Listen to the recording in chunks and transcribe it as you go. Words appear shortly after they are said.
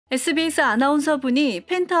SBS 아나운서분이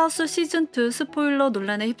펜트하우스 시즌2 스포일러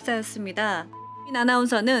논란에 휩싸였습니다.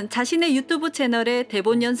 아나운서는 자신의 유튜브 채널에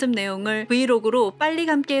대본 연습 내용을 브이로그로 빨리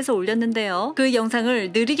감기해서 올렸는데요. 그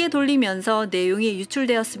영상을 느리게 돌리면서 내용이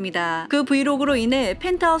유출되었습니다. 그 브이로그로 인해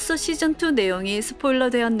펜트하우스 시즌2 내용이 스포일러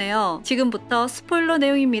되었네요. 지금부터 스포일러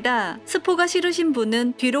내용입니다. 스포가 싫으신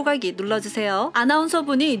분은 뒤로 가기 눌러주세요.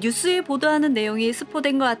 아나운서분이 뉴스에 보도하는 내용이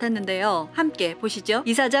스포된 것 같았는데요. 함께 보시죠.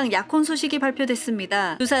 이사장 약혼 소식이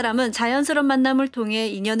발표됐습니다. 두 사람은 자연스러운 만남을 통해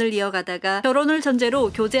인연을 이어가다가 결혼을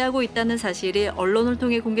전제로 교제하고 있다는 사실이 언론을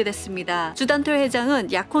통해 공개됐습니다. 주단토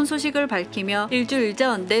회장은 약혼 소식을 밝히며 일주일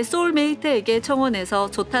전 내 소울메이트에게 청혼해서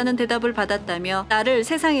좋다는 대답을 받았다며 나를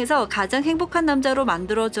세상에서 가장 행복한 남자로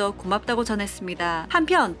만들어줘 고맙다고 전했습니다.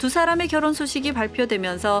 한편 두 사람의 결혼 소식이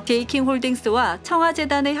발표되면서 제이킹홀딩스와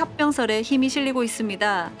청와재단의 합병설에 힘이 실리고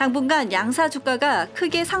있습니다. 당분간 양사 주가가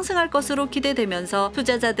크게 상승할 것으로 기대되면서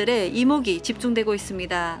투자자들의 이목이 집중되고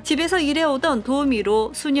있습니다. 집에서 일해오던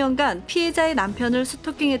도우미로 수년간 피해자의 남편을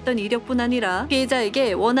스토킹했던 이력뿐 아니라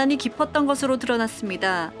피해자에게 원한이 깊었던 것으로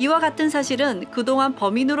드러났습니다. 이와 같은 사실은 그동안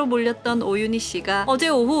범인으로 몰렸던 오윤희 씨가 어제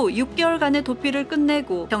오후 6개월간의 도피를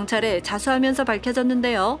끝내고 경찰에 자수하면서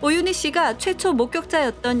밝혀졌는데요. 오윤희 씨가 최초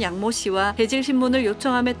목격자였던 양모 씨와 대질신문을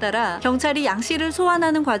요청함에 따라 경찰이 양 씨를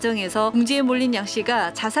소환하는 과정에서 궁지에 몰린 양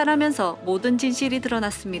씨가 자살하면서 모든 진실이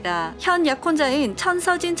드러났습니다. 현 약혼자인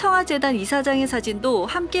천서진 청와재단 이사장의 사진도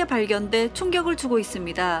함께 발견돼 충격을 주고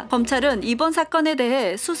있습니다. 검찰은 이번 사건에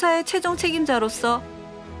대해 수사의 최종 책임자로서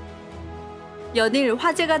연일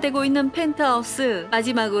화제가 되고 있는 펜트하우스,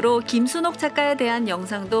 마지막으로 김순옥 작가에 대한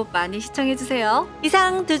영상도 많이 시청해주세요.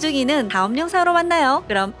 이상 두 중이는 다음 영상으로 만나요.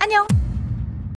 그럼 안녕!